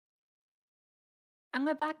And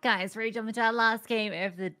we're back, guys. Ready to jump into our last game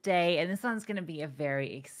of the day. And this one's going to be a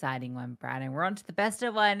very exciting one, Brad. And we're on to the best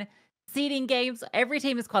of one seeding games. Every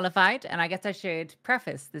team is qualified. And I guess I should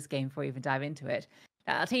preface this game before we even dive into it.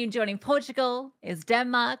 Our team joining Portugal is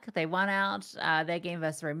Denmark. They won out their game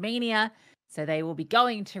versus Romania. So they will be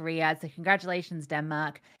going to Riyadh. So congratulations,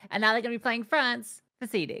 Denmark. And now they're going to be playing France for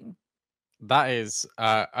seeding. That is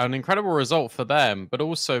an incredible result for them, but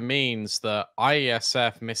also means that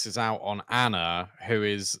IESF misses out on Anna, who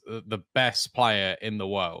is the best player in the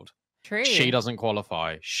world. She True. doesn't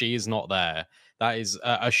qualify. She is not there. That is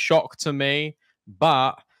a shock to me,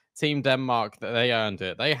 but Team Denmark, they earned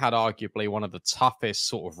it. They had arguably one of the toughest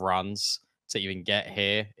sort of runs to even get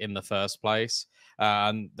here in the first place,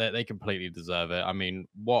 and they completely deserve it. I mean,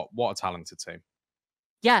 what a talented team.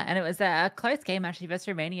 Yeah, and it was a close game actually versus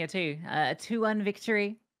Romania too. A 2-1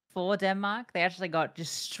 victory for Denmark. They actually got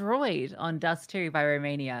destroyed on Dust 2 by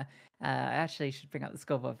Romania. I actually should bring up the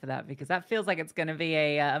scoreboard for that because that feels like it's going to be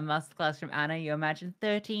a must class from Anna. You imagine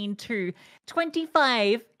 13 to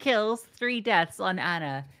 25 kills, 3 deaths on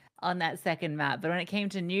Anna on that second map. But when it came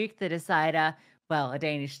to Nuke, the decider, well, a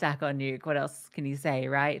Danish stack on Nuke. What else can you say,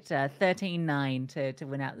 right? 13-9 to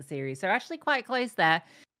win out the series. So actually quite close there.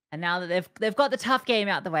 And now that they've got the tough game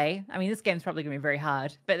out the way, I mean, this game's probably going to be very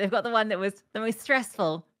hard, but they've got the one that was the most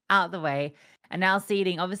stressful out the way. And now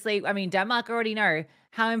seeding, obviously, I mean, Denmark already know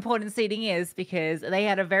how important seeding is because they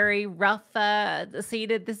had a very rough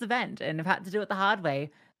seeded this event and have had to do it the hard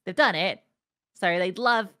way. They've done it. So they'd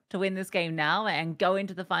love to win this game now and go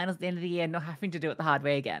into the finals at the end of the year, not having to do it the hard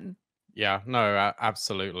way again. Yeah, no,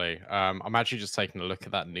 absolutely. I'm actually just taking a look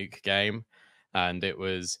at that nuke game, and it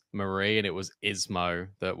was Marie and it was Ismo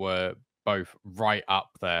that were both right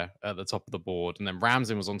up there at the top of the board, and then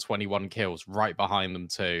Ramsden was on 21 kills, right behind them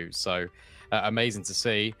too. So amazing to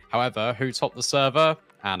see. However, who topped the server?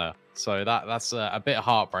 Anna. So that's a bit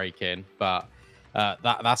heartbreaking, but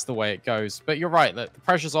that's the way it goes. But you're right, the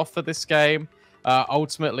pressure's off for this game.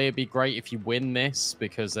 Ultimately, it'd be great if you win this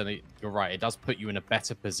because then you're right, it does put you in a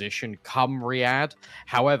better position come Riyadh.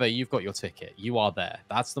 However, you've got your ticket. You are there.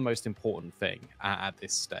 That's the most important thing at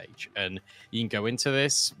this stage. And you can go into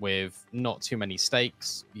this with not too many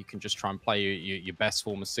stakes. You can just try and play your best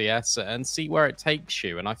form of CS and see where it takes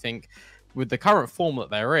you. And I think with the current form that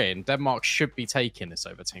they're in, Denmark should be taking this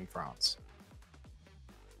over Team France.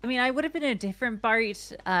 I mean, I would have been in a different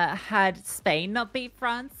boat had Spain not beat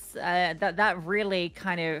France. That really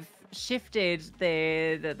kind of shifted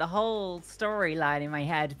the whole storyline in my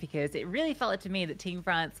head because it really felt like to me that Team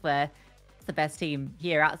France were the best team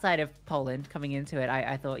here outside of Poland coming into it.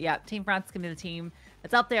 I thought, yeah, Team France is going to be the team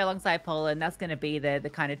that's up there alongside Poland. That's going to be the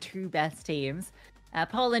kind of two best teams.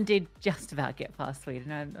 Poland did just about get past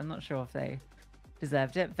Sweden. I'm not sure if they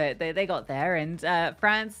deserved it, but they got there. And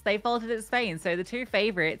France, they faltered at Spain. So the two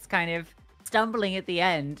favorites kind of stumbling at the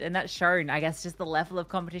end. And that's shown, I guess, just the level of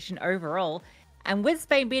competition overall. And with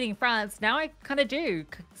Spain beating France, now I kind of do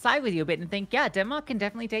side with you a bit and think, yeah, Denmark can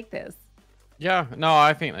definitely take this. Yeah, no,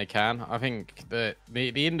 I think they can. I think that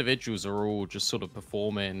the individuals are all just sort of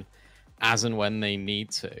performing as and when they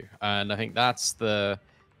need to, and I think that's the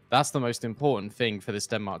most important thing for this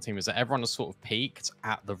Denmark team is that everyone has sort of peaked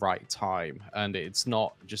at the right time, and it's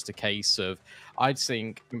not just a case of I'd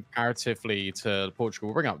think comparatively to Portugal.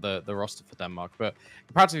 We'll bring up the roster for Denmark, but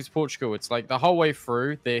comparatively to Portugal, it's like the whole way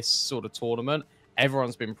through this sort of tournament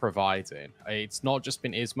everyone's been providing. It's not just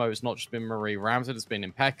been Ismo, it's not just been Marie Ramsden, it's been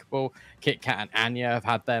impeccable. KitKat and Anya have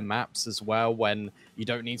had their maps as well when you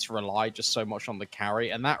don't need to rely just so much on the carry.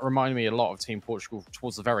 And that reminded me a lot of Team Portugal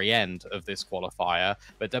towards the very end of this qualifier,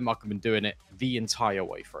 but Denmark have been doing it the entire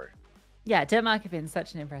way through. Yeah, Denmark have been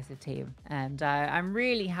such an impressive team, and I'm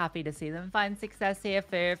really happy to see them find success here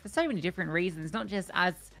for so many different reasons, not just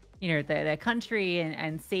as, you know, their country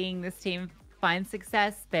and seeing this team find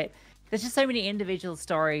success, but there's just so many individual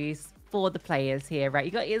stories for the players here, right?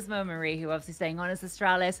 You got Ismo and Marie, who are obviously staying on as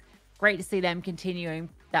Astralis. Great to see them continuing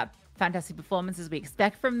that fantastic performances we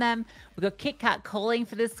expect from them. We've got KitKat calling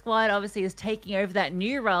for this squad, obviously is taking over that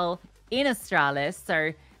new role in Astralis.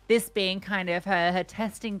 So this being kind of her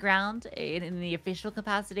testing ground in the official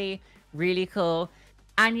capacity, really cool.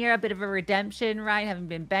 Anya, a bit of a redemption, right? Having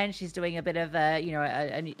been benched, she's doing a bit of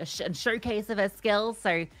a showcase of her skills.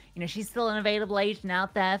 So, you know, she's still an available agent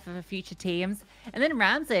out there for future teams. And then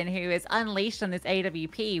Ramsden, who is unleashed on this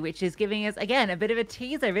AWP, which is giving us, again, a bit of a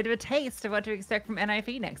teaser, a bit of a taste of what to expect from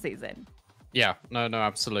NIP next season. Yeah, no,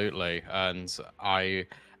 absolutely. And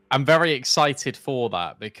I'm very excited for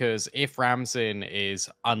that because if Ramsden is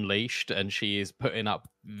unleashed and she is putting up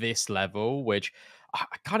this level, which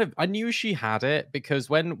I knew she had it because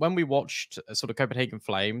when we watched sort of Copenhagen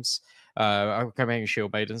Flames, Copenhagen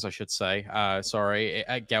Shield Maidens, I should say. Sorry,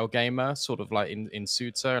 at Gale Gamer, sort of like in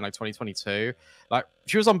Suter in like 2022. Like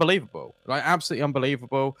she was unbelievable, like absolutely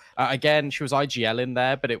unbelievable. Again, she was IGL in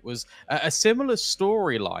there, but it was a similar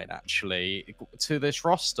storyline actually to this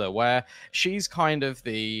roster where she's kind of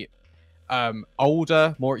the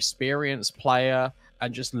older, more experienced player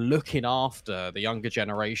and just looking after the younger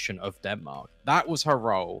generation of Denmark. That was her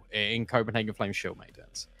role in Copenhagen Flame Shield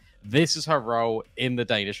Maidens. This is her role in the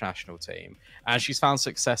Danish national team, and she's found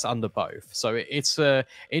success under both. So it's a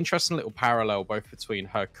interesting little parallel both between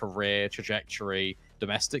her career trajectory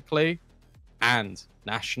domestically and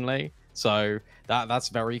nationally. So that's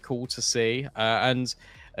very cool to see. And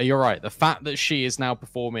you're right. The fact that she is now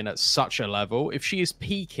performing at such a level, if she is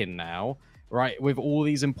peaking now, right, with all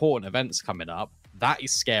these important events coming up, that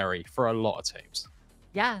is scary for a lot of teams.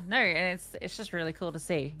 Yeah, no, and it's just really cool to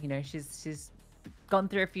see. You know, she's gone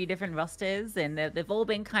through a few different rosters, and they've all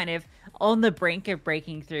been kind of on the brink of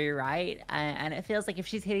breaking through, right? And it feels like if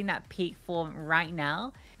she's hitting that peak form right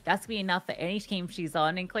now, that's gonna be enough for any team she's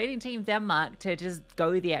on, including Team Denmark, to just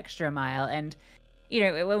go the extra mile. And you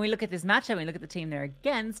know, when we look at this matchup, we look at the team they're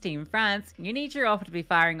against, Team France, you need your AWP to be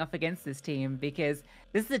firing off against this team, because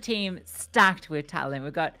this is a team stacked with talent.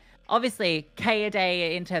 We've got obviously Kay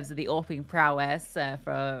Day in terms of the AWPing prowess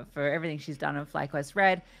for everything she's done on FlyQuest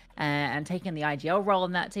Red, and taking the IGL role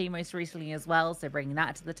in that team most recently as well, so bringing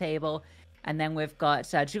that to the table. And then we've got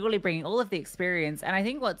Julie bringing all of the experience. And I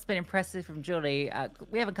think what's been impressive from Julie,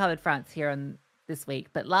 we haven't covered France here on this week,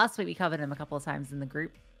 but last week we covered them a couple of times in the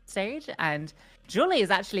group stage, and Julie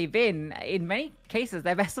has actually been in many cases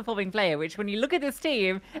their best performing player, which when you look at this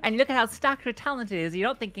team and you look at how stacked with talent it is, you're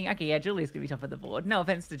not thinking, okay, yeah, Julie's gonna be top of the board. No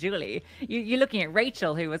offense to Julie. You're looking at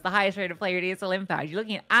Rachel, who was the highest rated player at ESL Impact. You're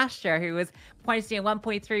looking at Astra, who was posting a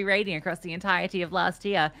 1.3 rating across the entirety of last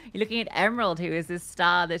year. You're looking at Emerald, who is this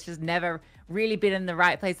star that's just never really been in the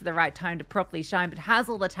right place at the right time to properly shine, but has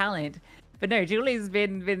all the talent. But no, Julie's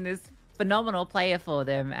been this phenomenal player for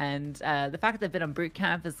them, and the fact that they've been on boot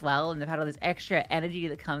camp as well, and they've had all this extra energy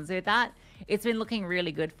that comes with that, it's been looking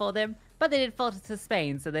really good for them. But they did fall to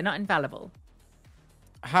Spain, so they're not infallible.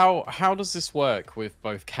 How does this work with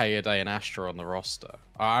both Kay Day and Astra on the roster?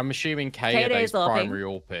 I'm assuming Kay Day's primary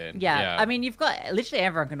AWPing. Yeah, I mean, you've got literally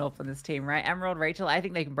everyone can AWP on this team, right? Emerald, Rachel, I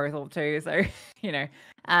think they can both AWP too, so you know.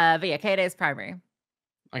 But yeah, Kay Day's primary.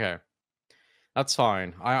 Okay, that's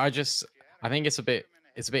fine. I think it's a bit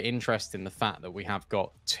interesting the fact that we have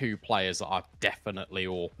got two players that are definitely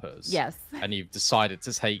AWPers. Yes. And you've decided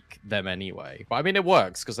to take them anyway. But I mean, it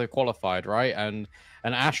works because they've qualified, right? And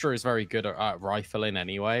Astra is very good at rifling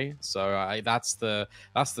anyway. So that's the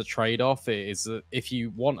trade-off, is that if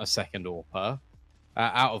you want a second AWPer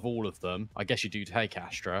out of all of them, I guess you do take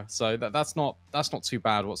Astra. So that's not too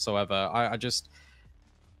bad whatsoever. I just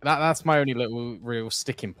that's my only little real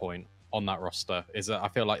sticking point on that roster, is that I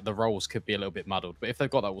feel like the roles could be a little bit muddled. But if they've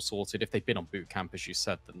got that all sorted, if they've been on boot camp, as you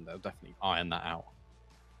said, then they'll definitely iron that out.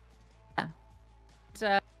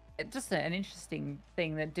 Yeah. Just an interesting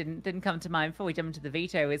thing that didn't come to mind before we jump into the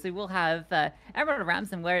veto is we will have Emerald and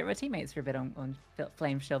Ramson were teammates for a bit on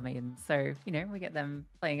Flame Shield Maiden. So, you know, we get them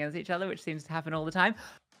playing against each other, which seems to happen all the time.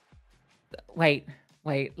 Wait,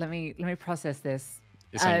 let me process this.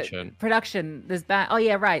 It's ancient. Production, there's oh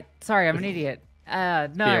yeah, right. Sorry, I'm an idiot.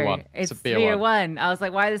 No, it's BO1. I was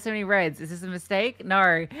like, why are there so many reds? Is this a mistake?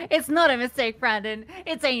 No, it's not a mistake, Brandon.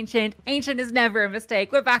 It's ancient. Ancient is never a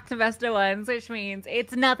mistake. We're back to best of ones, which means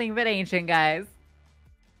it's nothing but ancient, guys.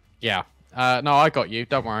 Yeah. No, I got you.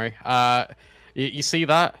 Don't worry. You see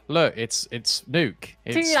that? Look, it's Nuke.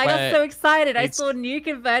 Dude, I got so excited. I saw Nuke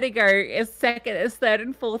and Vertigo as second, as third,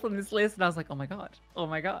 and fourth on this list, and I was like, oh my god, oh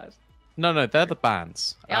my god. No, they're the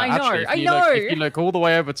bands. Yeah, I know, actually, I know. If you look all the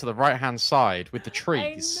way over to the right-hand side with the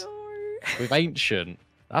trees, with Ancient,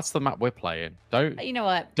 that's the map we're playing. You know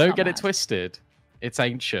what? Don't get it twisted. It's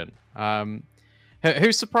Ancient.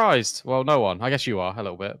 Who's surprised? Well, no one. I guess you are a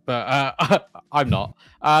little bit, but I'm not.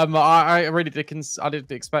 I really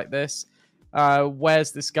didn't expect this.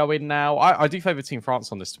 Where's this going now? I do favour Team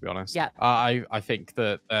France on this, to be honest. Yeah. I think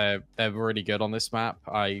that they're really good on this map.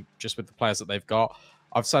 Just with the players that they've got.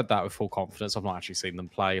 I've said that with full confidence. I've not actually seen them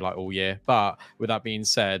play like all year. But with that being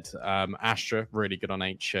said, Astra, really good on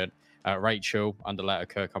Ancient. Rachel, under Letter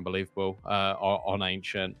Kirk, unbelievable on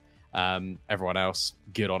Ancient. Everyone else,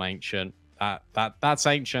 good on Ancient. That's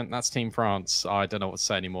Ancient. That's Team France. I don't know what to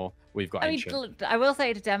say anymore. We've got Ancient. I will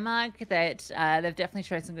say to Denmark that they've definitely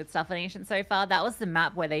shown some good stuff on Ancient so far. That was the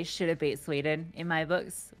map where they should have beat Sweden in my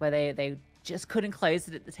books, where they just couldn't close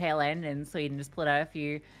it at the tail end, and Sweden just pulled out a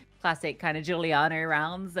few classic kind of Giuliano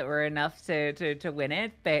rounds that were enough to win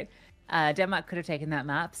it. But Denmark could have taken that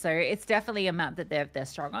map. So it's definitely a map that they're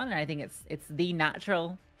strong on. And I think it's the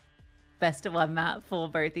natural best of one map for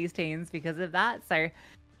both these teams because of that. So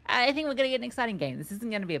I think we're going to get an exciting game. This isn't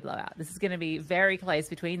going to be a blowout. This is going to be very close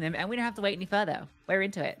between them. And we don't have to wait any further. We're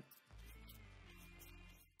into it.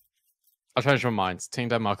 I'll change my mind. Team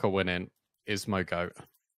Denmark are winning. IESF GOAT.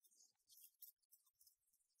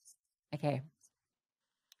 Okay.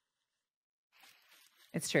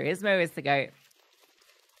 It's true. IESF is the GOAT.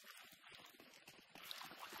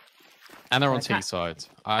 And they're on T side.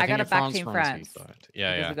 I got a back Team France.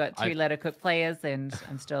 Yeah, yeah. We've got two letter cook players, and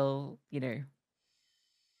I'm still, you know,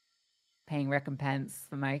 paying recompense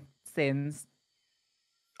for my sins.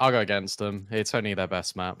 I'll go against them. It's only their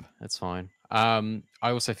best map. It's fine. I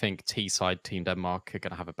also think T side Team Denmark are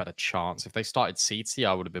going to have a better chance. If they started CT,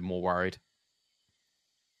 I would have been more worried.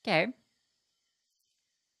 Okay.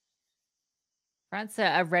 France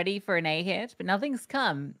are ready for an A hit, but nothing's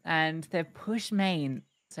come, and they've pushed main.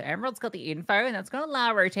 So Emerald's got the info, and that's going to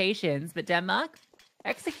allow rotations, but Denmark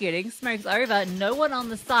executing, smokes over, no one on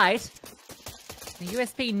the site. The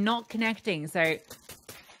USP not connecting, so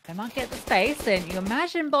Denmark get the space, and you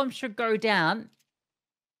imagine bombs should go down.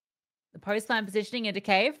 The post-line positioning into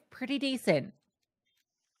cave, pretty decent.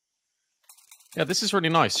 Yeah, this is really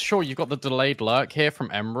nice. Sure, you've got the delayed lurk here from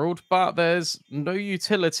Emerald, but there's no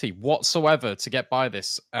utility whatsoever to get by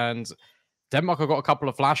this. And Denmark have got a couple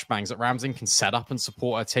of flashbangs that Ramsin can set up and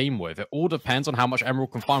support her team with. It all depends on how much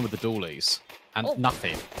Emerald can find with the dualies. And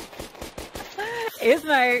nothing.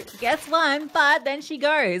 IESF gets one, but then she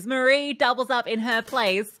goes. Marie doubles up in her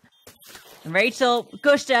place. And Rachel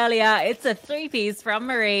gushed earlier. It's a 3-piece from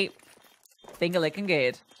Marie. Finger looking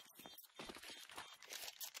good.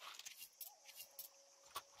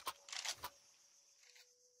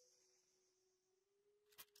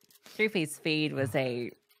 Three-piece feed was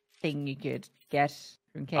a thing you could get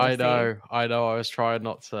from KFC. I know. I was trying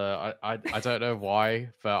not to. I don't know why,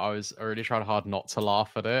 but I was really trying hard not to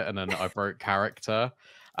laugh at it, and then I broke character.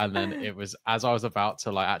 And then it was as I was about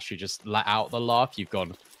to like actually just let out the laugh, you've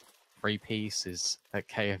gone 3 pieces at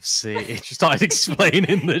KFC. It just started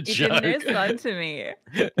explaining the joke. You didn't respond to me.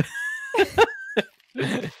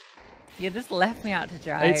 You just left me out to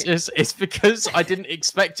dry. It's because I didn't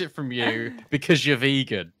expect it from you because you're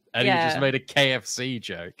vegan. And you just made a KFC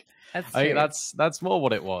joke. I think that's more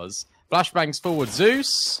what it was. Flashbangs forward.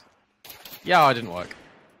 Zeus. Yeah, I didn't work.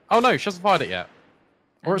 Oh no, she hasn't fired it yet.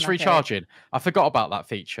 Or it's recharging. I forgot about that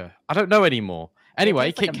feature. I don't know anymore.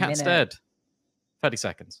 Anyway, Kit Kat's dead. 30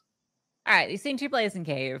 seconds. All right, you've seen 2 players in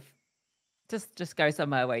cave. Just go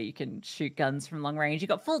somewhere where you can shoot guns from long range. You've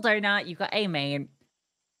got full donut. You've got A main.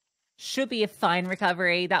 Should be a fine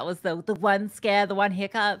recovery. That was the one scare, the one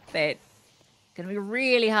hiccup, but going to be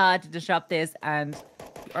really hard to disrupt this, and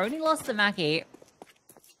you only lost the Mackie.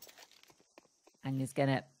 And he's going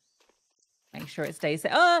to make sure it stays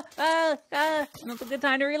there. Not a good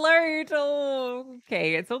time to reload. Oh,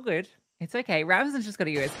 okay, it's all good. It's okay. Ramson's just got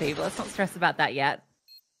a USP, but let's not stress about that yet.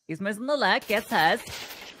 Gizmo's on the lurk, gets hers.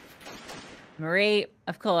 Marie,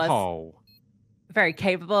 of course. Oh. Very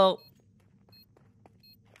capable.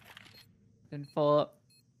 Looking for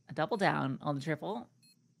a double down on the triple.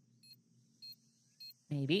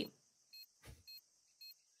 Maybe.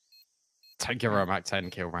 Don't give her a Mac 10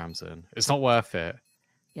 kill, Ramson. It's not worth it.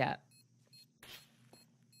 Yeah.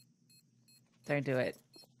 Don't do it.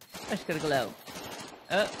 I just gotta glow.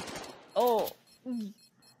 Oh.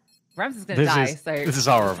 Ramson's gonna die, so... This is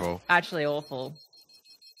horrible. Actually awful.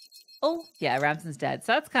 Oh, yeah, Ramson's dead.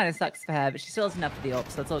 So that's kind of sucks for her, but she still has enough for the AWP,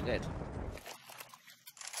 so that's all good.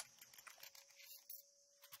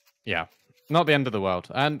 Yeah. Not the end of the world.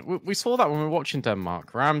 And we saw that when we were watching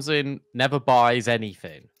Denmark. Ramsin never buys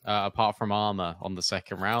anything apart from armor on the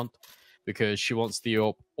second round because she wants the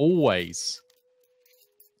AWP always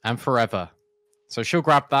and forever. So she'll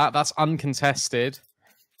grab that. That's uncontested.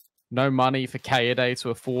 No money for Kaede to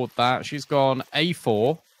afford that. She's gone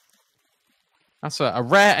A4. That's a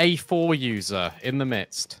rare A4 user in the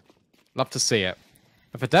midst. Love to see it.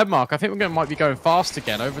 And for Denmark, I think might be going fast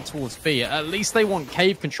again over towards B. At least they want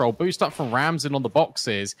cave control. Boost up from Ramsin on the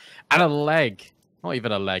boxes. And a leg. Not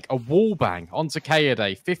even a leg. A wall bang onto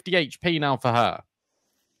Kaede. 50 HP now for her.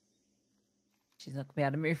 She's not going to be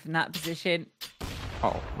able to move from that position.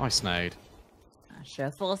 Oh, nice nade.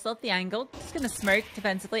 Sure, force off the angle. Just going to smoke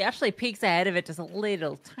defensively. Actually peeks ahead of it. Just a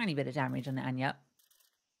little tiny bit of damage on the Anya.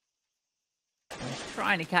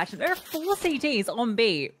 Trying to catch him. There are 4 CTs on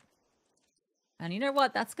B. And you know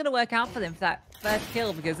what? That's going to work out for them for that first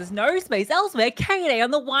kill because there's no space elsewhere. Kaede on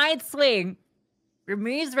the wide swing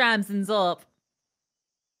removes Ramson's up.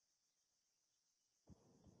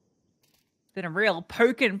 Been a real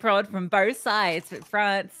poke and prod from both sides, but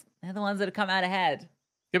France, they're the ones that have come out ahead.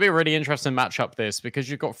 It's going to be a really interesting matchup, this, because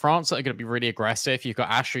you've got France that are going to be really aggressive. You've got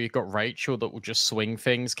Asher, you've got Rachel that will just swing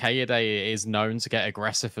things. Kaede is known to get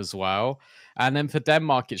aggressive as well. And then for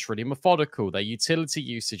Denmark, it's really methodical. Their utility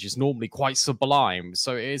usage is normally quite sublime.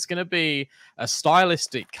 So it's going to be a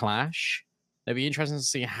stylistic clash. It'll be interesting to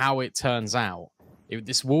see how it turns out.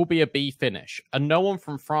 This will be a B finish. And no one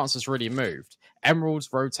from France has really moved.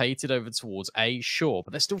 Emerald's rotated over towards A, sure.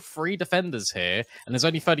 But there's still 3 defenders here. And there's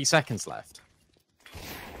only 30 seconds left.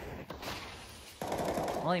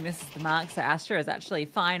 Well, he misses the mark, so Astra is actually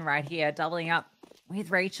fine right here, doubling up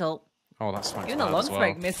with Rachel. Oh, that's fine. Even the long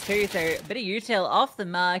smoke missed too, so a bit of util off the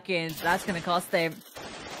mark, and that's going to cost them.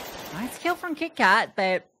 Nice kill from Kit Kat,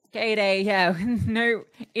 but Kaede, yeah, no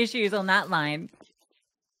issues on that line.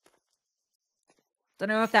 Don't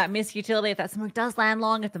know if that missed utility, if that smoke does land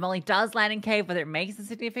long, if the molly does land in cave, whether it makes a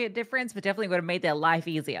significant difference, but definitely would have made their life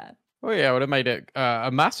easier. Oh yeah, it would have made it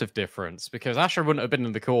a massive difference, because Asher wouldn't have been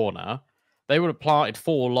in the corner. They would have planted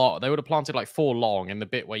 4 long. They would have planted like 4 long in the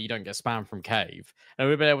bit where you don't get spam from cave, and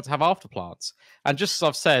we'd been able to have after plants. And just as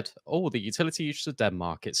I've said, the utility usage of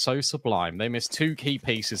Denmark, it's so sublime. They miss 2 key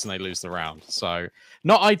pieces and they lose the round. So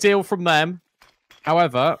not ideal from them.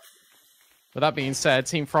 However, with that being said,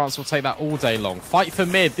 Team France will take that all day long. Fight for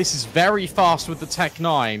mid. This is very fast with the Tech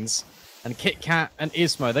 9s and Kit Kat and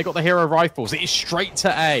Ismo. They got the hero rifles. It is straight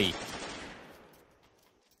to A.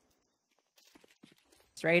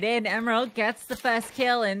 Straight in, Emerald gets the first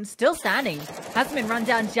kill and still standing. Hasn't been run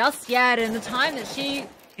down just yet, and the time that she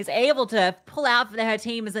is able to pull out for her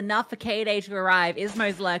team is enough for Kaede to arrive.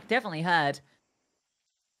 Ismo's lurk definitely heard.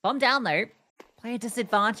 Bomb down though. Player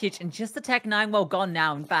disadvantage, and just the Tech 9 well gone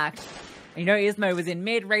now, in fact. You know Ismo was in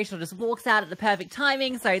mid, Rachel just walks out at the perfect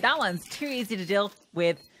timing, so that one's too easy to deal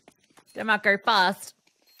with. Denmark go fast,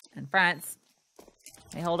 and France,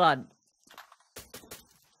 they hold on.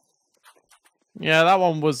 Yeah, that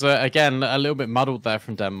one was, again, a little bit muddled there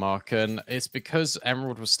from Denmark, and it's because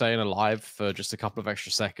Emerald was staying alive for just a couple of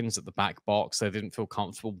extra seconds at the back box. They didn't feel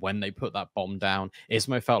comfortable when they put that bomb down.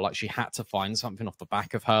 Ismo felt like she had to find something off the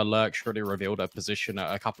back of her lurk. She already revealed her position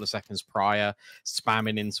a couple of seconds prior,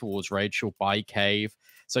 spamming in towards Rachel by cave.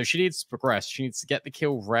 So she needs to progress. She needs to get the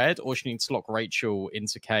kill red, or she needs to lock Rachel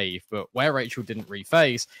into cave. But where Rachel didn't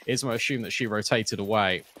reface, Ismo assumed that she rotated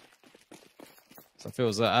away. So it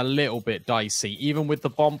feels a little bit dicey. Even with the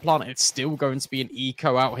bomb plant, it's still going to be an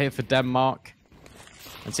eco out here for Denmark.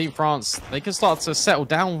 And Team France, they can start to settle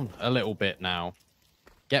down a little bit now.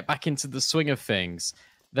 Get back into the swing of things.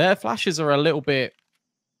 Their flashes are a little bit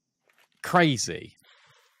crazy.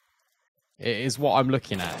 It is what I'm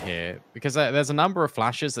looking at here. Because there's a number of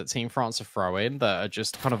flashes that Team France are throwing that are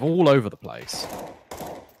just kind of all over the place.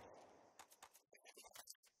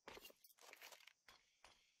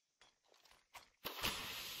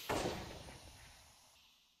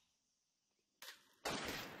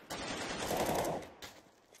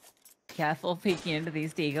 Careful peeking into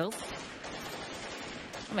these deagles.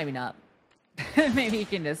 Or maybe not. Maybe you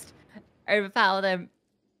can just overpower them.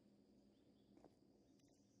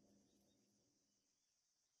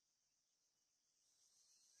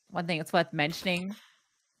 One thing that's worth mentioning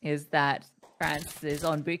is that France is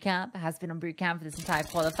on boot camp, has been on boot camp for this entire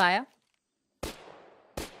qualifier.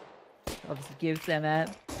 Obviously gives them a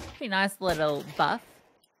pretty nice little buff.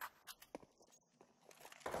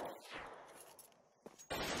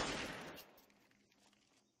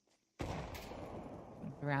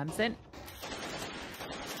 Ramson.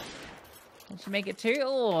 Can she make it too?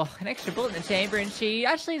 Oh, an extra bullet in the chamber, and she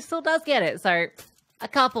actually still does get it. So a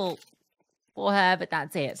couple for her, but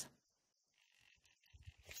that's it.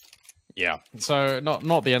 Yeah, so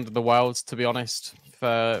not the end of the world, to be honest,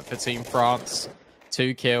 for Team France.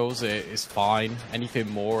 2 kills is fine. Anything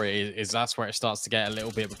more is that's where it starts to get a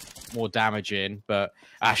little bit more damage in. But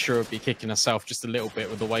Asher would be kicking herself just a little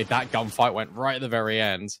bit with the way that gunfight went right at the very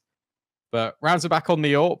end. But rounds are back on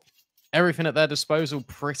the AWP. Everything at their disposal,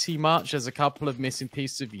 pretty much. There's a couple of missing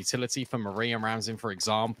pieces of utility for Marie and Ramsden, for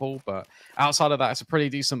example. But outside of that, it's a pretty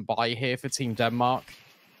decent buy here for Team Denmark,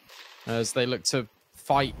 as they look to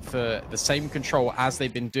fight for the same control as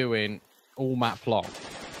they've been doing all map long.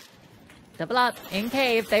 Double up in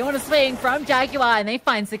cave. They want to swing from Jaguar, and they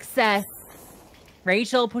find success.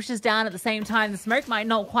 Rachel pushes down at the same time. The smoke might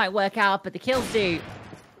not quite work out, but the kills do.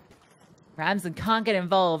 Ramsden can't get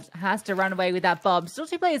involved. Has to run away with that bomb. Still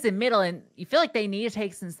 2 players in middle, and you feel like they need to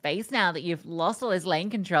take some space now that you've lost all this lane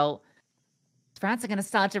control. France are going to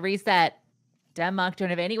start to reset. Denmark don't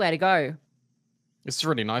have anywhere to go. This is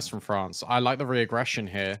really nice from France. I like the re-aggression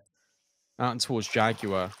here. Out and towards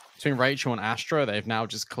Jaguar. between Rachel and Astra, they've now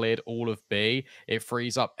just cleared all of B. It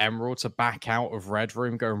frees up Emerald to back out of Red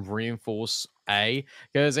Room, go and reinforce A,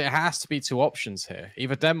 because it has to be two options here.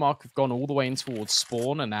 Either Denmark have gone all the way in towards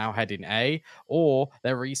spawn and now heading A, or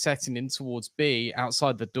they're resetting in towards B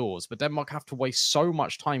outside the doors. But Denmark have to waste so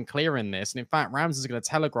much time clearing this, and in fact, Rams is going to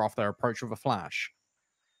telegraph their approach with a flash.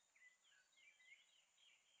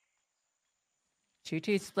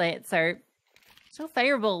 2-2 split, so still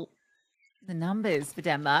favorable. The numbers for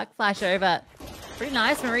Denmark. Flash over. Pretty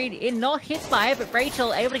nice. Marie not hit by it, but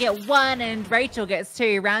Rachel able to get one, and Rachel gets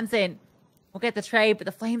two. Ramsin will get the trade, but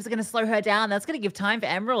the flames are going to slow her down. That's going to give time for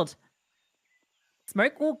Emerald.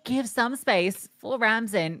 Smoke will give some space for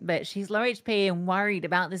Ramsin, but she's low HP and worried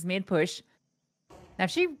about this mid push. Now, if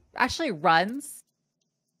she actually runs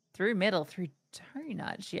through middle, through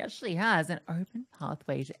Donut, she actually has an open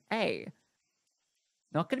pathway to A.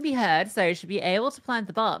 Not going to be heard, so she'll be able to plant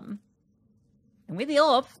the bomb. And with the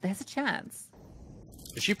AWP, there's a chance.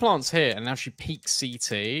 If she plants here and now she peeks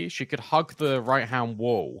CT, she could hug the right-hand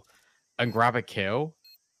wall and grab a kill.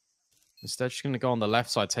 Instead, she's going to go on the left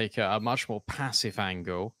side, take a much more passive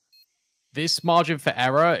angle. This margin for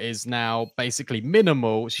error is now basically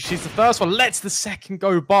minimal. She's the first one, lets the second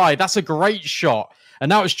go by. That's a great shot. And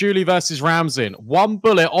now it's Julie versus Ramsin. One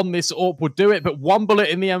bullet on this AWP would do it, but one bullet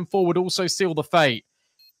in the M4 would also seal the fate.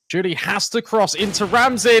 Julie has to cross into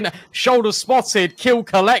Ramsin. Shoulder spotted, kill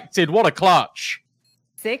collected. What a clutch.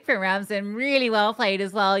 Sick for Ramsin. Really well played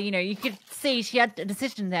as well. You know, you could see she had a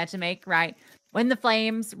decision there to make, right? When the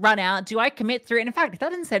flames run out, do I commit through? And in fact, if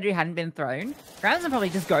that incendiary hadn't been thrown, Ramsin probably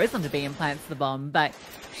just goes onto B and plants the bomb. But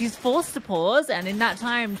she's forced to pause, and in that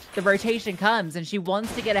time, the rotation comes, and she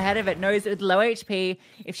wants to get ahead of it, knows that with low HP,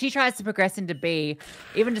 if she tries to progress into B,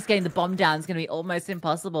 even just getting the bomb down is going to be almost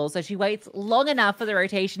impossible. So she waits long enough for the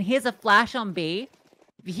rotation. Here's a flash on B.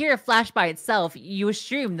 If you hear a flash by itself, you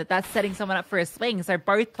assume that that's setting someone up for a swing. So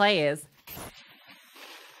both players,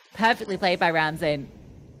 perfectly played by Ramsin.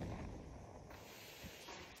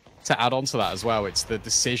 To add on to that as well, it's the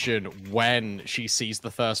decision when she sees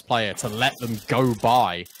the first player to let them go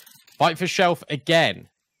by. Fight for shelf again.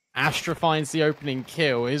 Astra finds the opening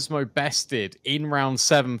kill. Ismo bested in round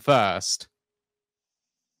 7 first.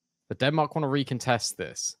 But Denmark want to recontest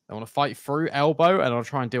this. They want to fight through elbow, and I'll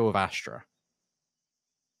try and deal with Astra.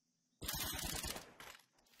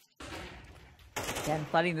 Again,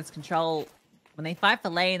 flooding this control. When they fight for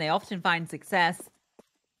lane, they often find success.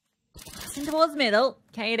 Passing towards middle.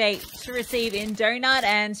 K8 to receive in Donut,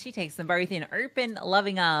 and she takes them both in open,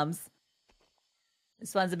 loving arms.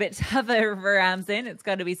 This one's a bit tougher for Ramsin, it's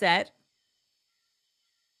got to be said.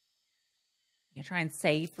 You try and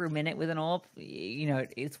save for a minute with an AWP. You know,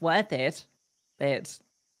 it's worth it, but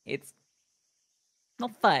it's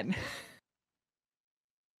not fun.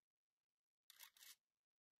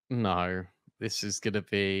 No, this is going to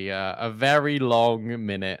be a very long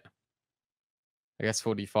minute. I guess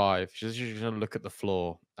 45. She's just going to look at the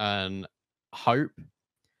floor and hope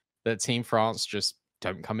that Team France just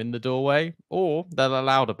don't come in the doorway, or they're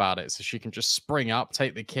loud about it so she can just spring up,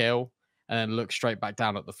 take the kill, and then look straight back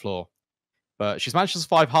down at the floor. But she's managed to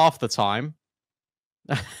survive half the time.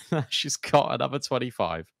 She's got another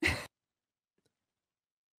 25.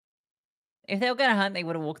 If they were going to hunt, they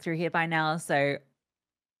would have walked through here by now, so...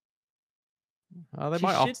 They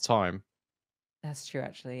might after time. That's true,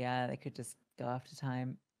 actually. Yeah, they could just go after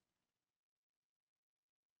time.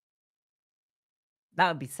 That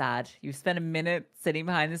would be sad. You spent a minute sitting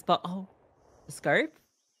behind this box. Oh, the scope?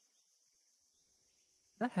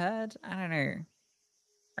 That hurt? I don't know.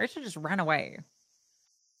 Rachel just ran away.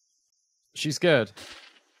 She's good.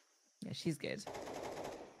 Yeah, she's good.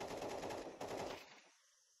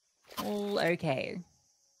 All okay.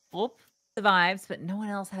 Oop, survives, but no one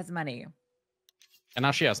else has money. And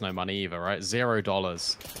now she has no money either, right?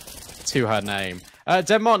 $0 to her name.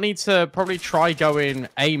 Denmark need to probably try going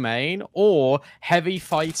A main or heavy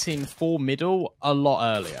fighting for middle a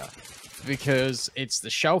lot earlier. Because it's the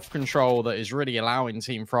shelf control that is really allowing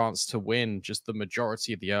Team France to win just the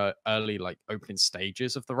majority of the early opening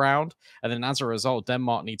stages of the round. And then as a result,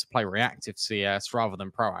 Denmark need to play reactive CS rather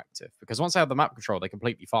than proactive. Because once they have the map control, they're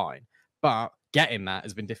completely fine. But getting that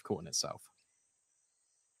has been difficult in itself.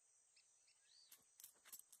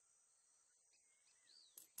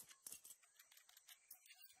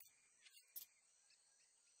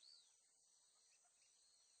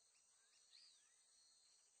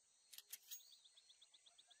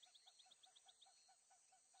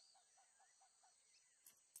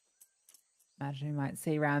 Imagine we might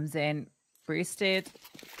see Ramsin boosted.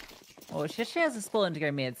 Or she has a spawn to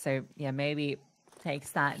go mid, so yeah, maybe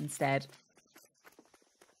takes that instead.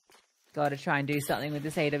 Got to try and do something with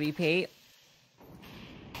this AWP.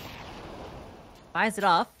 Fires it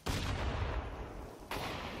off.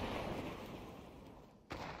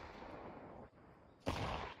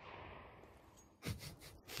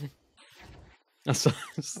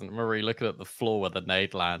 Marie looking at the floor where the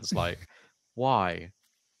nade lands, like, why?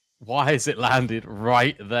 Why is it landed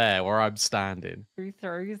right there where I'm standing? Who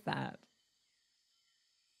throws that?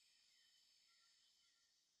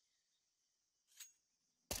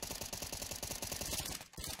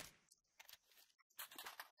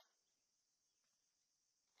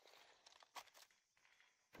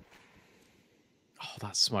 Oh,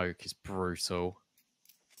 that smoke is brutal.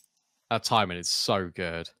 That timing is so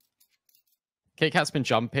good. Kit Kat's been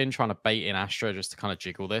jumping, trying to bait in Astra just to kind of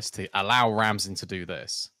jiggle this, to allow Ramsden to do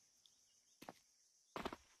this.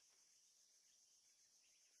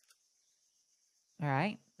 All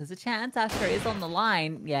right. There's a chance Astra is on the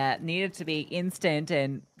line. Yeah, needed to be instant,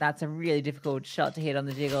 and that's a really difficult shot to hit on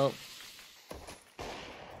the jiggle.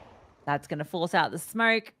 That's going to force out the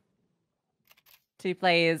smoke. 2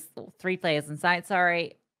 players, or 3 players in sight,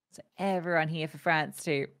 sorry. So everyone here for France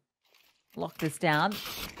to lock this down.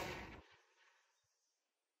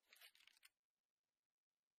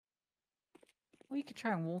 Or you could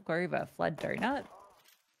try and walk over Flood Donut.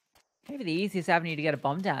 Maybe the easiest avenue to get a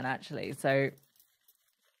bomb down, actually. So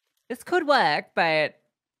this could work, but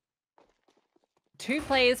 2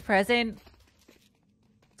 players present.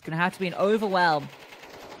 It's going to have to be an overwhelm.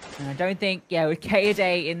 And I don't think, yeah, with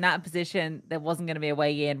Kaede in that position, there wasn't going to be a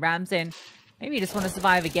way in. Ramsden, maybe you just want to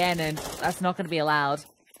survive again, and that's not going to be allowed.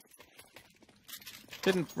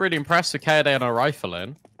 Didn't really impress with Kaede on a rifle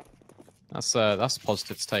in. That's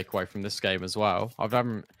positive to take away from this game as well. I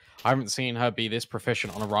haven't seen her be this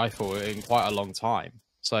proficient on a rifle in quite a long time.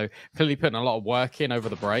 So clearly putting a lot of work in over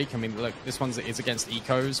the break. I mean, look, this one is against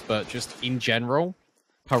Ecos, but just in general,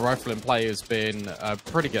 her rifling play has been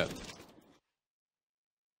pretty good.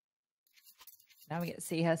 Now we get to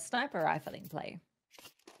see her sniper rifling play.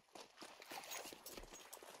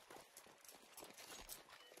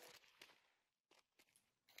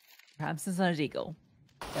 Ramsden's on a deagle.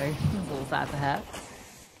 So it's all sad for her.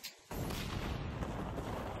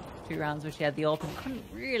 2 rounds where she had the AWP and couldn't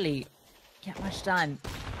really get much done.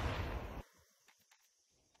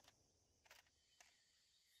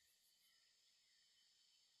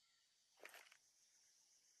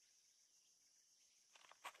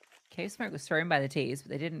 Cave smoke was thrown by the T's,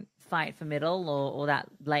 but they didn't fight for middle or that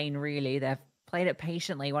lane really. They've played it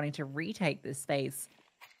patiently, wanting to retake this space.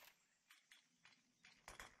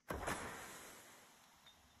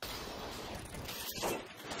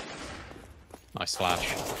 Nice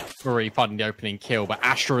flash. Marie finding the opening kill, but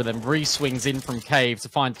Astra then re-swings in from Cave to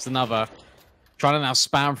find another. Trying to now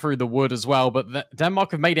spam through the wood as well, but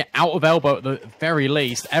Denmark have made it out of elbow at the very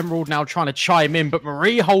least. Emerald now trying to chime in, but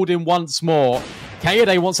Marie holding once more.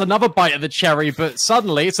 Kaede wants another bite of the cherry, but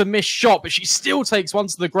suddenly it's a missed shot, but she still takes one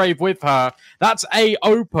to the grave with her. That's A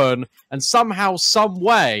open, and somehow, some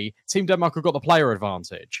way, Team Denmark have got the player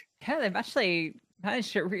advantage. Yeah, they've actually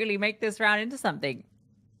managed to really make this round into something.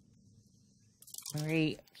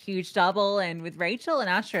 Very huge double, and with Rachel and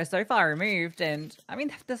Astra so far removed, and I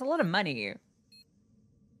mean, there's a lot of money.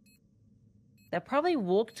 They'll probably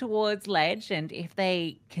walk towards ledge, and if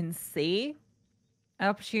they can see an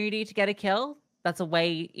opportunity to get a kill, that's a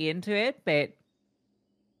way into it, but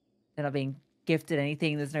they're not being gifted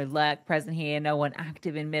anything. There's no lurk present here, no one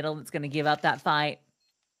active in middle that's going to give up that fight.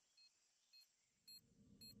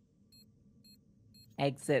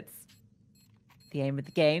 Exits. The aim of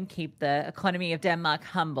the game, keep the economy of Denmark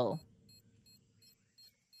humble.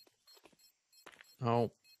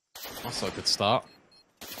 Oh, that's not a good start.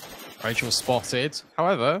 Rachel spotted.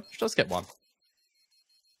 However, she does get one.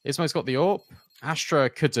 Ismo's got the AWP. Astra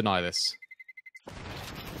could deny this.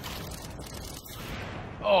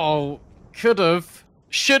 Oh, could have,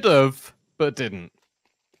 should have, but didn't.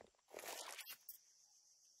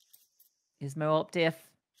 Ismo AWP diff.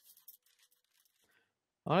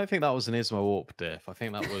 I don't think that was an Ismo AWP diff. I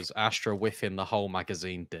think that was Astra whiffing the whole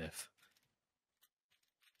magazine diff.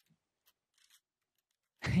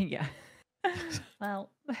 Yeah.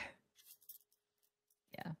 Well...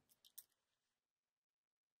 yeah.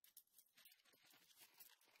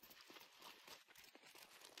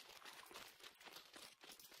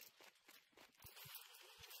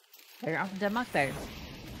 They're out from Denmark though.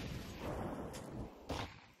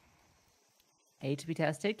 A to be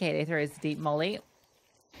tested. Kaede throws the deep molly.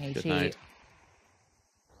 Good night.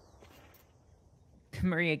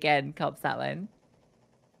 Marie again cops that one.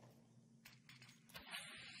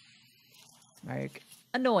 Smoke.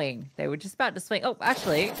 Annoying. They were just about to swing. Oh,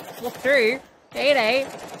 actually, walk through. Kaede.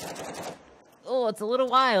 Oh, it's a little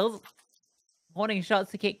wild. Warning shots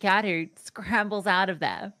for Kit Kat, who scrambles out of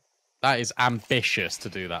there. That is ambitious to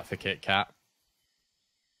do that for Kit Kat.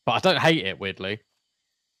 But I don't hate it, weirdly.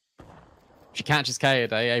 She catches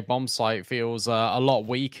Kaede, a bomb site feels a lot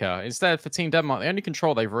weaker. Instead, for Team Denmark, the only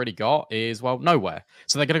control they've really got is, well, nowhere.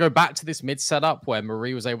 So they're going to go back to this mid setup where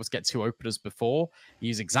Marie was able to get 2 openers before,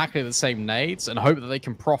 use exactly the same nades, and hope that they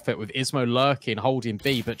can profit with Ismo lurking, holding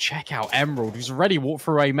B. But check out Emerald, who's already walked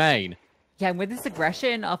through A main. Yeah, and with this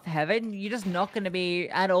aggression off Heaven, you're just not going to be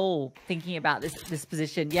at all thinking about this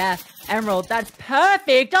position. Yeah, Emerald, that's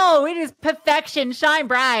perfect. Oh, it is perfection. Shine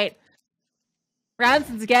bright.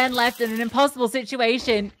 Ransom's again left in an impossible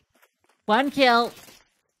situation. 1 kill.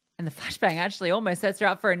 And the flashbang actually almost sets her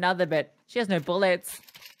up for another, but she has no bullets.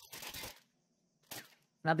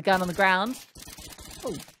 Another gun on the ground.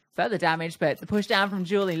 Oh, further damage, but the push down from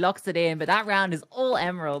Julie locks it in. But that round is all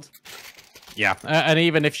Emerald. Yeah, and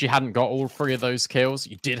even if she hadn't got all 3 of those kills,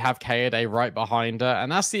 you did have Kaede right behind her,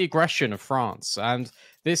 and that's the aggression of France. And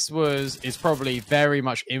this is probably very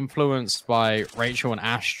much influenced by Rachel and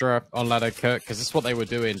Astra on Ladder Cook, because this is what they were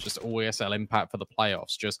doing, just all ESL Impact for the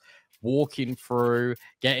playoffs, just walking through,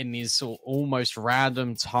 getting these sort of almost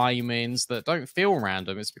random timings that don't feel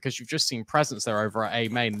random. It's because you've just seen presence there over at A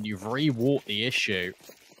main, and you've re-walked the issue.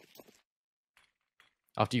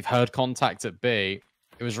 After you've heard contact at B,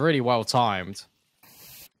 it was really well timed.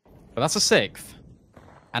 But that's a 6th.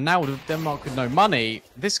 And now with Denmark with no money,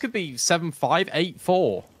 this could be 7-5,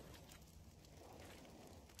 8-4.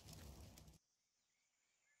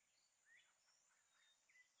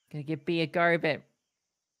 Gonna give B a go, but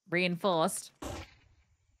reinforced.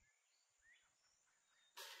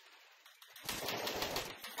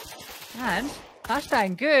 And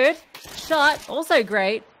flashbang, good. Shot, also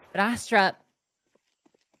great. But Astra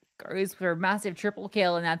goes for a massive triple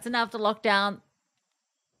kill, and that's enough to lock down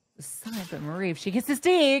the side. But Marie, if she gets this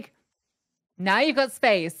dig, now you've got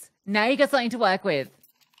space. Now you've got something to work with.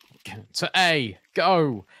 To A,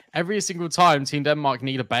 go. Every single time Team Denmark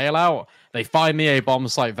need a bailout, they find the A bomb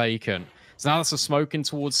site vacant. So now that's a smoking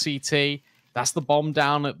towards CT. That's the bomb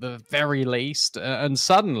down at the very least. And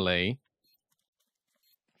suddenly,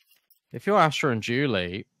 if you're Astra and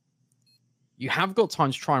Julie, you have got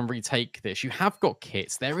time to try and retake this. You have got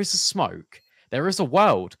kits. There is a smoke. There is a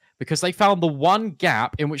world, because they found the one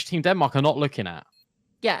gap in which Team Denmark are not looking at.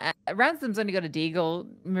 Yeah, Ransom's only got a deagle.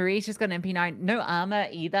 Marie's just got an MP9. No armor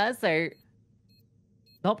either, so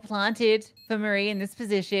not planted for Marie in this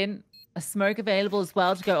position. A smoke available as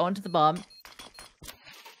well to go onto the bomb.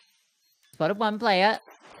 Spotted 1 player.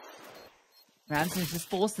 Ransom's just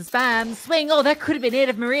forced the spam. Swing! Oh, that could have been it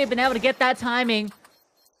if Marie had been able to get that timing.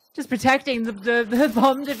 Just protecting the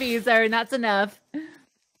bomb diffuser, and that's enough.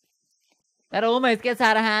 That almost gets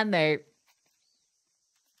out of hand, though.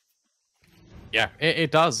 Yeah,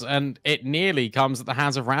 it does. And it nearly comes at the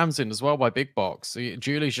hands of Ramsin as well by Big Box.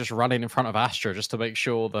 Julie's just running in front of Astra just to make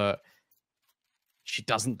sure that she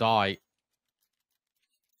doesn't die.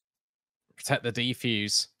 Protect the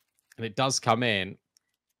defuse. And it does come in.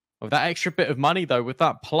 With that extra bit of money, though, with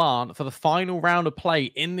that plant, for the final round of play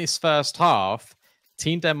in this first half,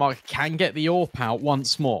 Team Denmark can get the AWP out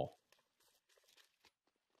once more.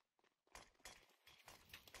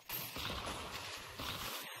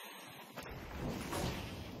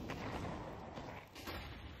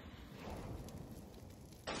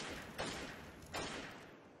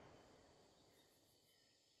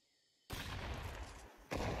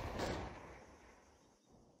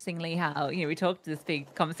 Interestingly, how, we talked this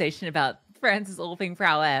big conversation about France's AWPing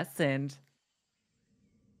prowess, and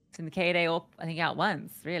it's in the KDA AWP, I think, out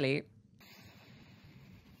once, really.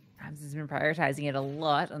 Rams has been prioritizing it a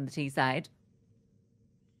lot on the T side.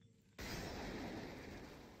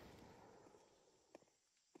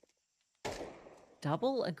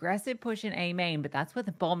 Double aggressive push in A main, but that's where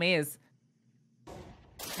the bomb is.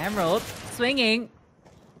 Emerald swinging.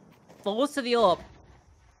 Falls to the AWP.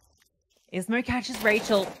 Ismo catches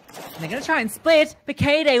Rachel. And they're going to try and split, but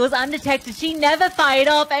Kayday was undetected. She never fired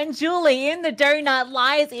off, and Julie in the donut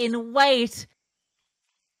lies in wait.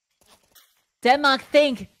 Denmark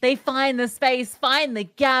think they find the space, find the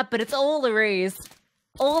gap, but it's all a ruse.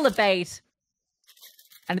 All a bait.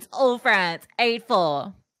 And it's all France.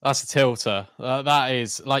 8-4. That's a tilter. That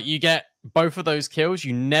is, like, you get both of those kills.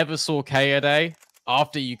 You never saw Kayade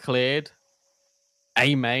after you cleared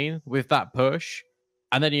A main with that push.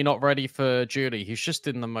 And then you're not ready for Julie, who's just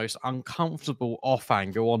in the most uncomfortable off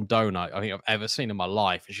angle on Donut I think I've ever seen in my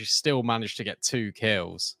life. And she still managed to get 2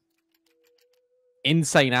 kills.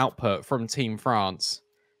 Insane output from Team France.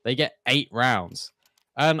 They get 8 rounds.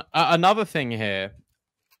 And another thing here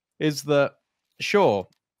is that, sure,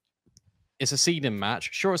 It's a seeding match.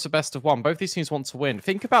 Sure, it's a best of one. Both these teams want to win.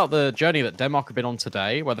 Think about the journey that Denmark have been on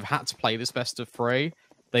today, where they've had to play this best of three.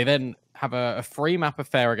 They then have a free map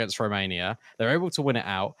affair against Romania. They're able to win it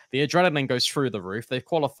out. The adrenaline goes through the roof. They've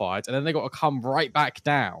qualified, and then they've got to come right back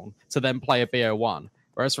down to then play a BO1.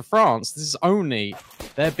 Whereas for France, this is only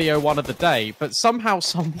their BO1 of the day, but somehow,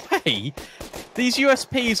 some way, these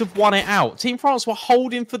USPs have won it out. Team France were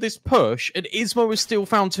holding for this push, and Ismo has still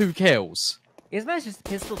found 2 kills. Ismo's just a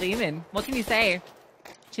pistol demon. What can you say?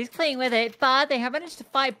 She's playing with it, but they have managed to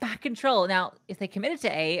fight back control. Now, if they committed to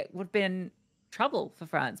A, it would have been trouble for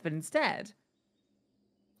France, but instead...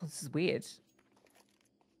 Oh, this is weird.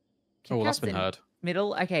 Oh, that's been heard.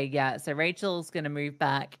 Middle? Okay, yeah. So Rachel's going to move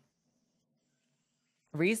back.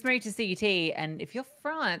 Rosemary to CT, and if you're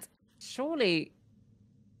France, surely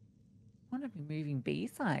want to be moving B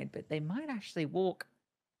side, but they might actually walk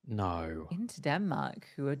into Denmark,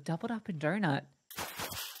 who are doubled up in donut.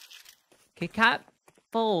 Kit Kat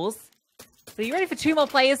falls. So you ready for 2 more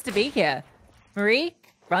players to be here? Marie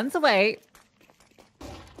runs away.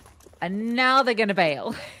 And now they're going to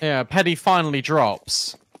bail. Yeah, Petty finally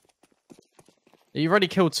drops. You've already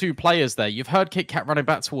killed 2 players there. You've heard Kit Kat running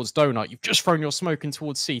back towards Donut. You've just thrown your smoke in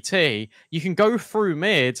towards CT. You can go through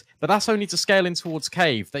mid, but that's only to scale in towards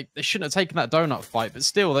Cave. They shouldn't have taken that Donut fight, but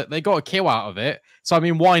still, they got a kill out of it. So, I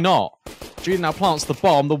mean, why not? Julie now plants the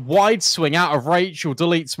bomb. The wide swing out of Rachel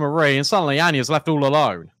deletes Marie, and suddenly Anya's left all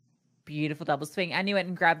alone. Beautiful double swing. Anya went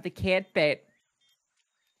and grabbed the kit, but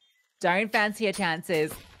don't fancy her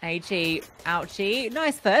chances. HE, ouchie.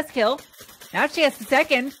 Nice first kill. Now she has the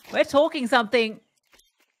second. We're talking something.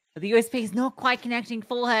 But the USP is not quite connecting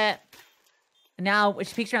for her. And now, when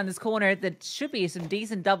she peeks around this corner, there should be some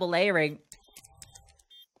decent double layering.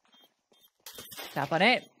 Tap on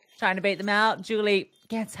it. Trying to bait them out. Julie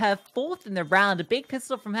gets her 4th in the round. A big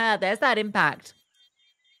pistol from her. There's that impact.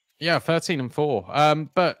 Yeah, 13 and 4.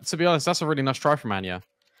 But to be honest, that's a really nice try from Anya.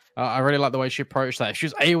 I really like the way she approached that. If she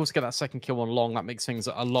was able to get that second kill on long, that makes things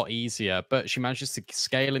a lot easier. But she manages to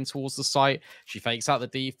scale in towards the site. She fakes out the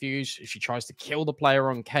defuse. She tries to kill the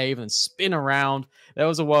player on Cave and spin around. There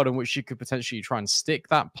was a world in which she could potentially try and stick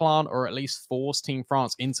that plant, or at least force Team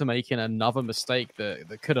France into making another mistake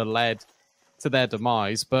that could have led to their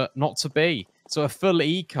demise, but not to be. So a full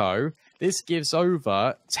eco. This gives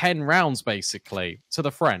over 10 rounds, basically, to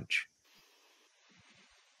the French.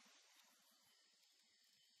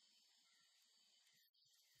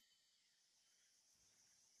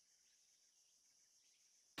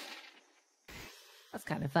 That's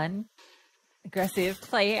kind of fun. Aggressive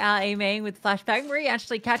play out aiming with flashbang. Marie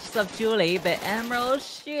actually catches up Julie, but Emerald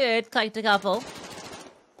should collect a couple.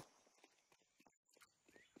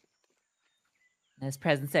 There's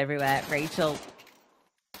presence everywhere. Rachel.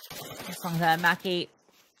 This one's her, Mackie.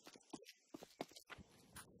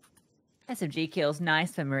 SMG kills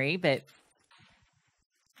nice for Marie, but...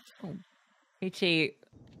 Oh, Peachy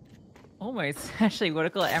almost actually would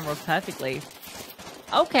have caught Emerald perfectly.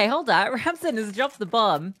 Okay, hold on. Ramson has dropped the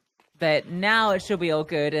bomb, but now it should be all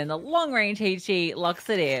good, and the long-range Heechee locks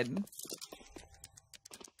it in.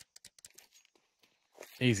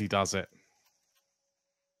 Easy does it.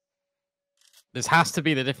 This has to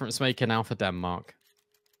be the difference maker now for Denmark.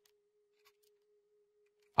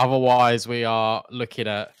 Otherwise, we are looking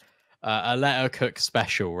at a Let Her Cook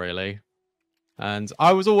special, really. And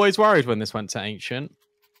I was always worried when this went to Ancient.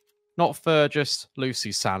 Not for just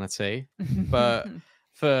Lucy's sanity, but...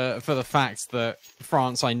 For the fact that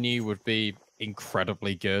France, I knew, would be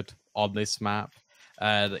incredibly good on this map.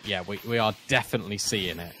 Yeah, we are definitely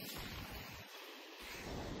seeing it.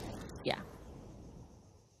 Yeah.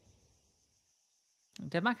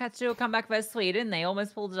 Denmark had to do a comeback versus Sweden. They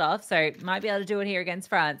almost pulled it off, so might be able to do it here against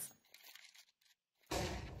France.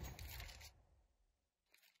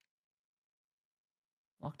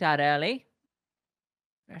 Locked out early.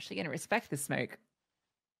 We're actually going to respect the smoke.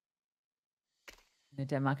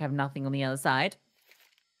 Denmark have nothing on the other side.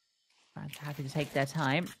 France happy to take their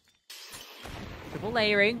time. Triple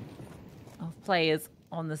layering of players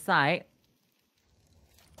on the site.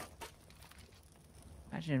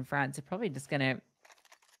 Imagine France are probably just going to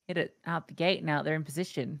hit it out the gate now they're in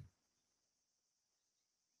position.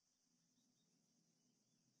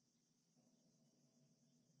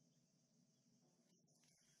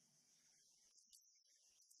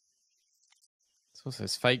 So what's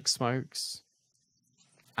this? Fake smokes.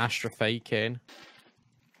 Astra faking.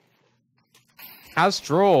 Has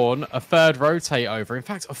drawn a 3rd rotate over. In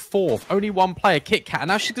fact, a 4th. Only 1 player, Kit Kat. And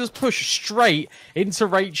now she just push straight into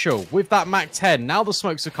Rachel with that Mac 10. Now the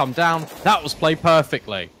smokes have come down. That was played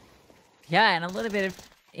perfectly. Yeah, and a little bit of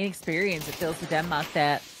inexperience it feels for Denmark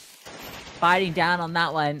there. Fighting down on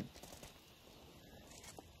that one.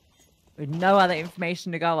 with no other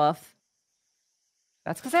information to go off.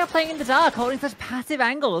 That's because they were playing in the dark, holding such passive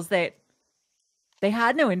angles that they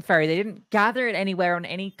had no info. They didn't gather it anywhere on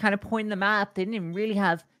any kind of point in the map. They didn't even really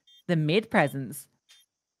have the mid presence.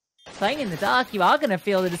 Playing in the dark, you are going to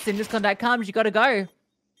feel that as soon as contact comes, you got to go.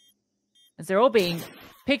 As they're all being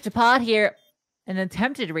picked apart here in an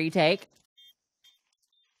attempted retake.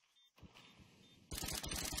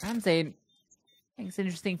 Ramsey thinks it's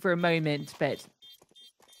interesting for a moment, but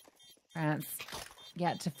France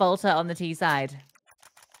yet to falter on the T side.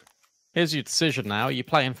 Here's your decision now. Are you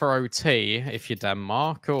playing for OT if you're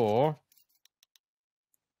Denmark, or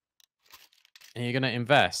are you going to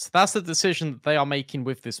invest? That's the decision that they are making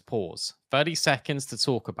with this pause. 30 seconds to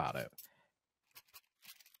talk about it.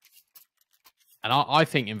 And I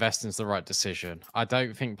think investing is the right decision. I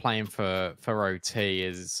don't think playing for OT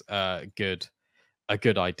is a good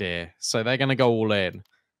idea. So they're going to go all in.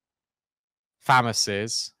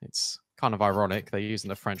 Famises, it's kind of ironic. They're using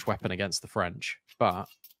the French weapon against the French, but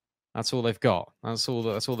that's all they've got. That's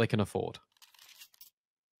all they can afford.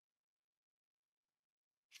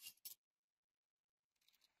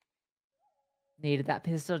 Needed that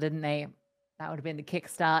pistol, didn't they? That would have been the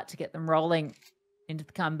kickstart to get them rolling into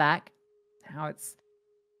the comeback. Now it's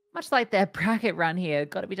much like their bracket run here.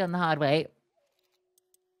 Got to be done the hard way.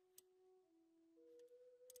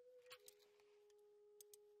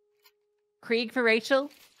 Krieg for Rachel.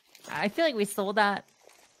 I feel like we saw that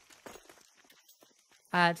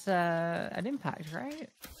at an Impact, right?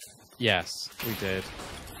 Yes, we did.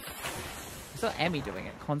 I saw Emmy doing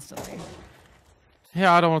it constantly.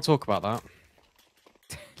 Yeah, I don't want to talk about that.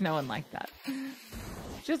 No one liked that.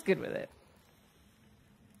 Just good with it.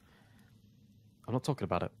 I'm not talking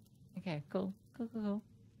about it. Okay, cool. Cool.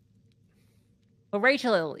 Well,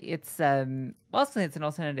 Rachel, it's whilst it's an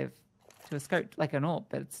alternative to a scope like an AWP,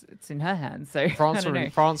 but it's in her hands. So France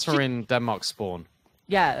are in Denmark spawn.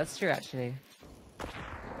 Yeah, that's true actually.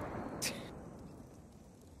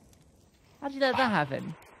 How did you let that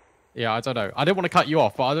happen? Yeah, I don't know. I didn't want to cut you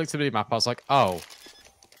off, but I looked at the map. I was like, oh.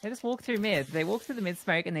 They just walked through mid. They walked through the mid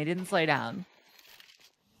smoke and they didn't slow down.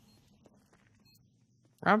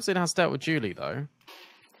 Ramsey has dealt with Julie, though.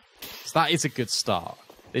 So that is a good start.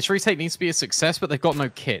 This retake needs to be a success, but they've got no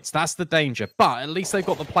kits. That's the danger. But at least they've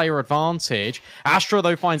got the player advantage. Astra,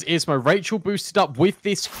 though, finds Ismo. Rachel boosted up with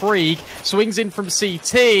this Krieg. Swings in from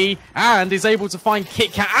CT and is able to find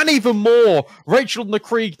KitKat and even more. Rachel and the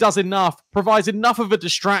Krieg does enough. Provides enough of a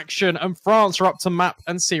distraction. And France are up to map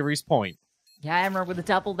and series point. Yeah, Emerald with a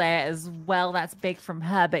double there as well. That's big from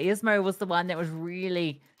her. But Ismo was the one that was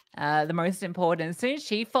really the most important. As soon as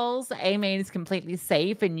she falls, A main is completely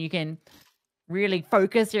safe and you can really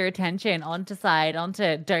focus your attention onto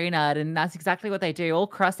Donut, and that's exactly what they do. All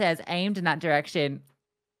crosshairs aimed in that direction.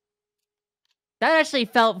 That actually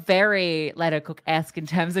felt very Let Her Cook-esque in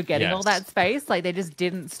terms of getting all that space. Like, they just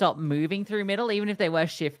didn't stop moving through middle, even if they were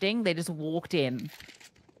shifting. They just walked in.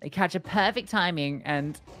 They catch a perfect timing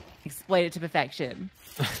and exploit it to perfection.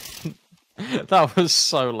 That was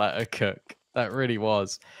so Let Her Cook. That really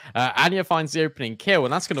was. Anya finds the opening kill,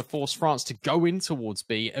 and that's going to force France to go in towards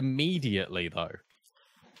B immediately, though.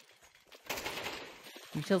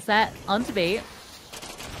 Neutral set onto B.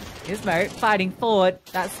 Ismo fighting forward.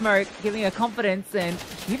 That smoke giving her confidence, and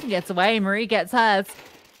she even gets away. Marie gets hers.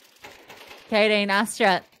 Katie and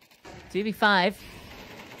Astra. 2v5.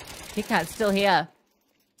 KitKat's still here.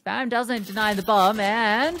 Spam doesn't deny the bomb,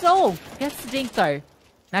 and gets the dink though.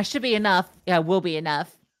 That should be enough. Yeah, will be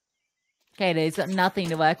enough. Katie's got nothing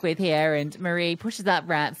to work with here, and Marie pushes up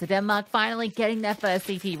ramp. So Denmark finally getting their first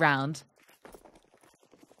CT round.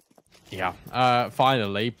 Yeah,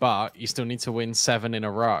 finally, but you still need to win 7 in a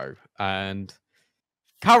row. And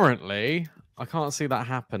currently, I can't see that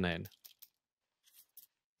happening.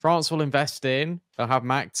 France will invest in. They'll have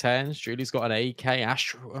Mac 10s. Julie's got an AK.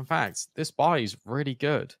 Astro. In fact, this buy is really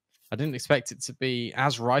good. I didn't expect it to be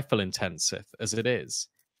as rifle intensive as it is.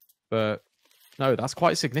 But no, that's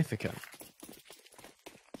quite significant.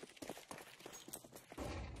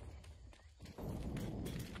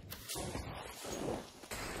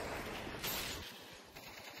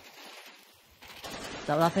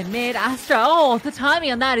 Double up in mid. Astra, the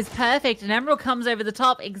timing on that is perfect. And Emerald comes over the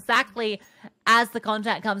top exactly as the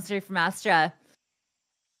contact comes through from Astra.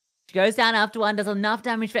 She goes down after one, does enough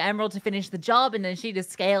damage for Emerald to finish the job, and then she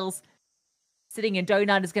just scales. Sitting in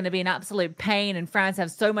Donut is going to be an absolute pain, and France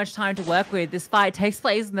have so much time to work with. This fight takes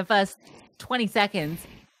place in the first 20 seconds.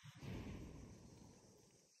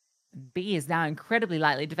 B is now incredibly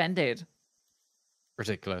lightly defended.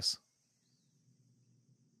 Ridiculous.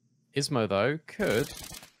 Ismo, though, could...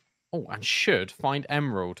 and should find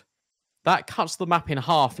Emerald. That cuts the map in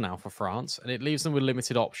half now for France, and it leaves them with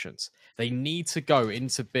limited options. They need to go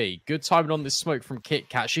into B. Good timing on this smoke from Kit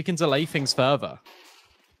Kat. She can delay things further.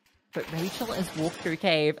 But Rachel has walked through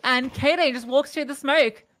cave, and Katie just walks through the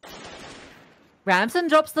smoke. Ramson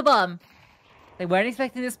drops the bomb. They weren't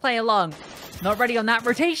expecting this play along. Not ready on that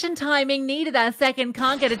rotation timing. Needed that second.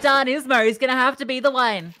 Can't get it done. Ismo is going to have to be the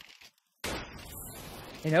one.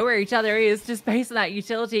 They know where each other is, just based on that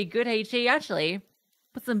utility. Good HE, actually.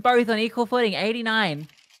 Puts them both on equal footing, 89.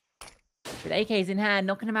 With AKs in hand,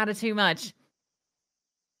 not going to matter too much.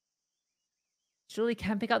 Julie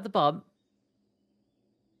can pick up the bomb.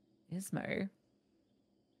 Ismo. In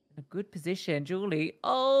a good position. Julie.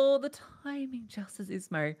 Oh, the timing just as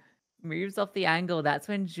Ismo moves off the angle. That's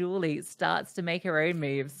when Julie starts to make her own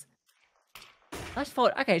moves. Flash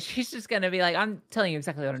forward. Okay, she's just going to be like, I'm telling you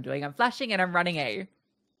exactly what I'm doing. I'm flashing and I'm running A.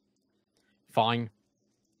 Fine.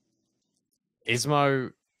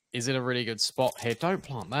 Ismo is in a really good spot here. Don't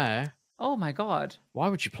plant there. Oh my god. Why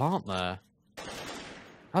would you plant there?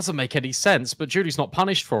 Doesn't make any sense, but Julie's not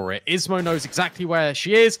punished for it. Ismo knows exactly where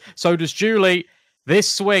she is. So does Julie. This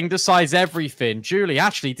swing decides everything. Julie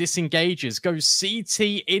actually disengages, goes CT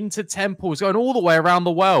into temples, going all the way around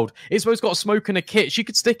the world. Ismo's got a smoke and a kit. She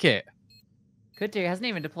could stick it. Could do. Hasn't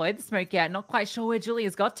even deployed the smoke yet. Not quite sure where Julie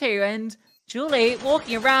has got to. And Julie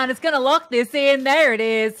walking around is going to lock this in. There it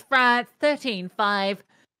is. France 13-5.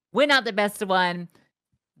 Win out the best of one.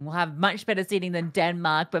 We'll have much better seeding than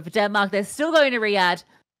Denmark. But for Denmark, they're still going to Riyadh.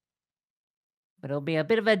 But it'll be a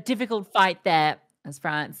bit of a difficult fight there as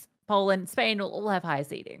France, Poland, Spain will all have high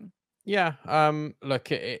seeding. Yeah,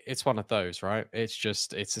 look, it's one of those, right? It's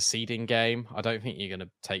a seeding game. I don't think you're going to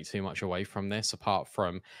take too much away from this, apart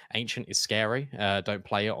from Ancient is scary. Don't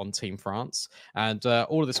play it on Team France. And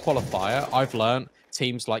all of this qualifier, I've learned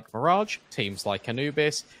teams like Mirage, teams like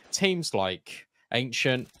Anubis, teams like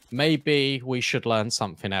Ancient, maybe we should learn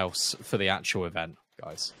something else for the actual event,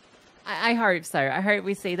 guys. I hope so. I hope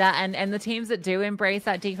we see that. And the teams that do embrace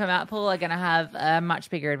that deeper map pool are going to have a much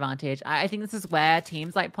bigger advantage. I think this is where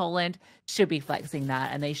teams like Poland should be flexing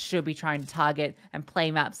that, and they should be trying to target and play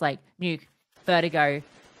maps like Nuke, Vertigo,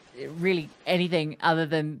 really anything other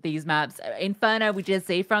than these maps. Inferno, we did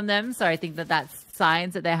see from them, so I think that that's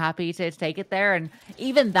signs that they're happy to take it there. And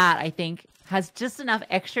even that, I think, has just enough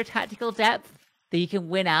extra tactical depth that you can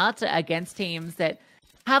win out against teams that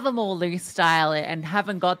have a more loose style and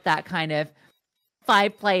haven't got that kind of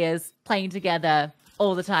 5 players playing together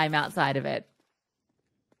all the time outside of it.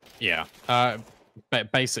 Yeah,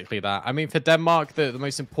 basically that. I mean, for Denmark, the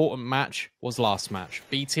most important match was last match.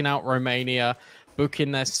 Beating out Romania,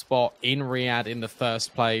 booking their spot in Riyadh in the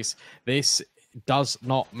first place. This does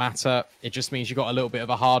not matter. It just means you got a little bit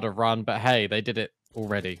of a harder run, but hey, they did it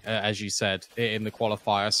already, as you said, in the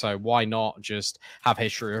qualifier. So why not just have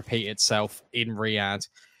history repeat itself in Riyadh?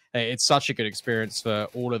 It's such a good experience for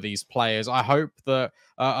all of these players. I hope that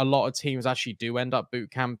a lot of teams actually do end up boot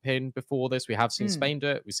camping before this. We have seen Spain do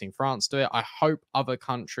it. We've seen France do it. I hope other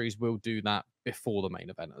countries will do that before the main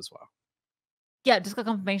event as well. Yeah, just got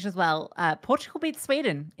confirmation as well. Portugal beat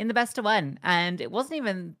Sweden in the best of one, and it wasn't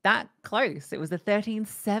even that close. It was a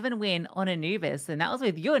 13-7 win on Anubis, and that was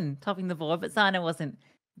with Yun topping the board, but Sana wasn't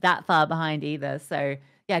that far behind either. So,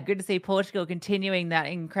 yeah, good to see Portugal continuing that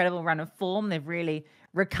incredible run of form. They've really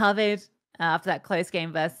recovered after that close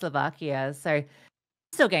game versus Slovakia. So,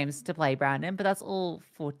 still games to play, Brandon, but that's all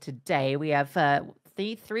for today. We have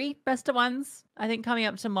the 3 best of ones, I think, coming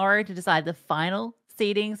up tomorrow to decide the final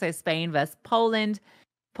seeding. So Spain versus Poland,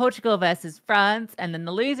 Portugal versus France, and then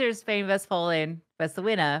the loser is Spain versus Poland versus the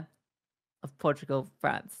winner of Portugal,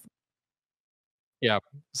 France. Yeah,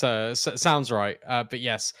 so sounds right. But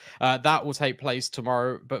yes, that will take place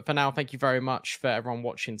tomorrow. But for now, thank you very much for everyone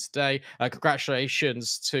watching today.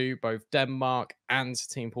 Congratulations to both Denmark and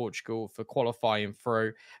Team Portugal for qualifying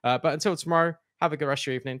through. But until tomorrow, have a good rest of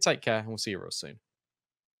your evening. Take care, and we'll see you real soon.